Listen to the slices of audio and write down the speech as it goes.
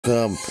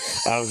welcome.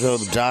 I'll go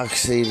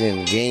doxxing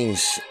and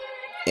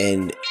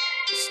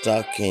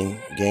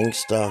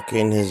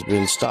gangstalking has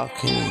been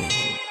stalking and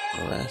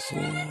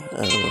harassing me. I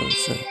don't know what to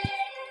say.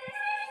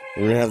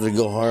 We're gonna have to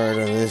go hard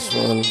on this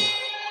one.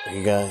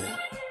 You got it.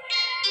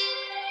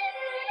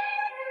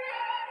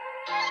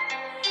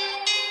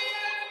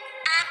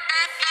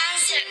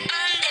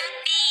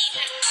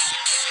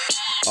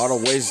 All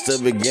the ways to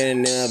the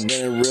beginning, now I've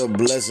been a real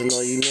blessing.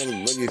 Oh, you know the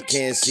niggas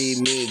can't see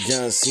me,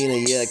 John Cena,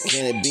 yeah,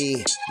 can it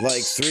be?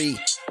 Like 3,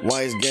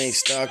 why is gang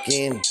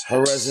stalking,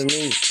 harassing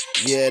me?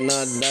 Yeah,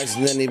 not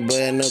doxing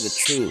anybody, I know the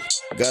truth.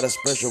 Got a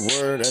special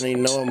word, and you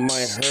know it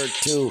might hurt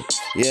too.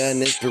 Yeah,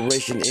 an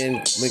inspiration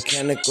in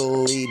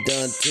mechanically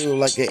done too,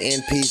 like an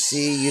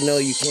NPC. You know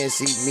you can't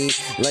see me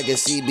like a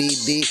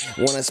CBD.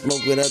 When I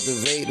smoke it up the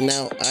vape,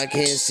 now I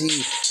can't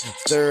see.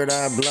 Third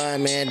eye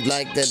blind, man,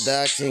 like that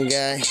doxing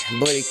guy,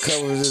 but he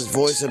covers his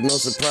voice up, no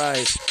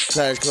surprise.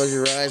 Try to close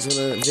your eyes with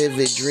a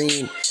vivid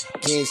dream.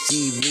 Can't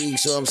see me,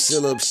 so I'm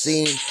still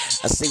obscene.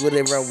 I say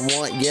whatever I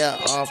want, yeah,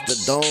 off the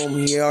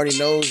dome. He already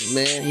knows,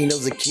 man. He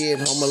knows a kid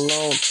home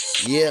alone.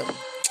 Yeah,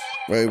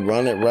 we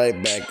run it right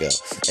back up.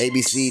 A,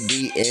 B, C,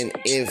 D, and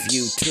if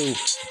you too.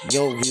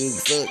 Yo, you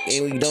look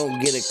and we don't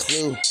get a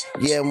clue.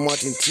 Yeah, I'm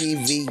watching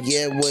TV,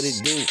 yeah, what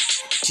it do?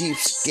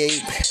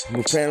 Cheapskate,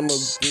 with animal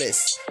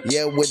bliss.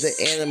 Yeah, with the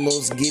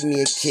animals, give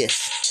me a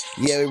kiss.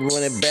 Yeah, we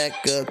run it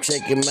back up,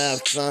 check him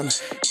out, son.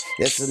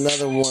 That's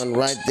another one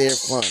right there,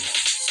 fun.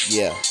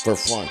 Yeah, for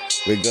fun,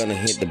 we're gonna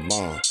hit the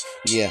bomb.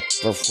 Yeah,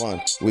 for fun,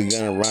 we're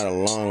gonna ride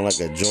along like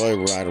a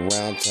joyride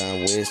around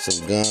town with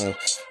some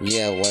guns.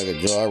 Yeah, like a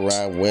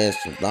joyride with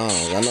some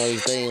thongs. I know you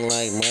think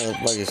like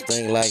motherfuckers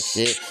think like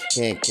shit.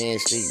 Can't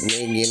see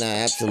me, you're not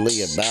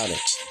absolutely about it.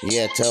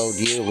 Yeah, I told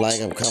you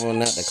like I'm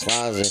coming out the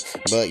closet,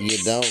 but you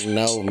don't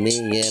know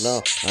me at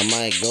all. I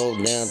might go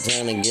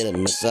downtown and get a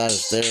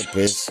massage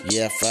therapist.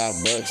 Yeah,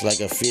 $5 like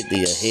a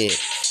 50 a head.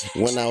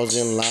 When I was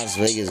in Las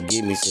Vegas,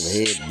 give me some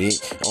head,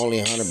 bitch.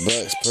 Only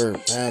 $100 per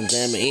pound,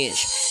 damn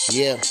inch.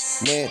 Yeah,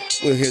 man.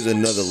 Well, here's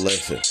another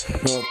lesson.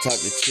 Talk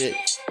to chick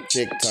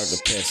talk to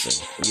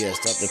pissing. Yeah,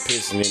 stop the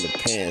pissing in the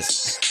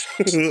pants.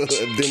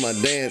 Do my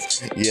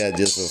dance. Yeah,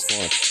 just for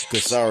fun.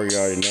 Cause sorry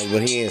already know,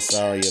 but he ain't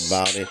sorry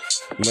about it.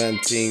 One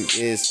thing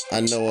is,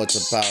 I know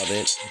what's about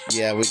it.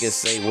 Yeah, we can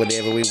say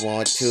whatever we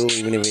want to,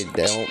 even if it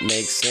don't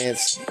make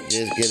sense.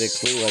 Just get a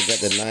clue. I got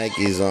the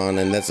Nikes on,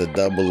 and that's a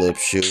double up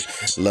shoe.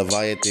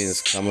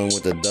 Leviathan's coming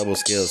with the double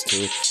scales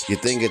too. You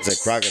think it's a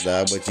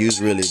crocodile, but you's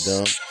really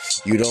dumb.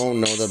 You don't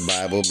know the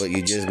Bible, but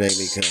you just make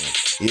me come.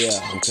 Yeah,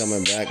 I'm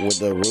coming back with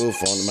the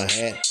roof on my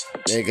hat.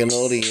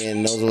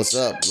 Nickelodeon knows what's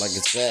up, like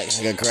a sack.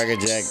 I got Cracker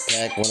Jack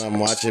pack when I'm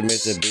watching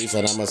MrBeast,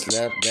 and I'ma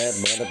slap that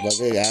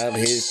motherfucker out of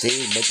his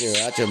teeth. But you're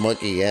out your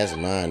monkey ass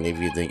mind if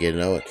you think you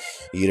know it.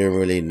 You don't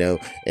really know,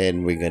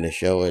 and we're gonna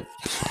show it.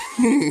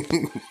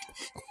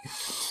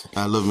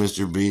 I love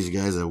MrBeast,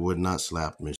 guys. I would not slap Mr.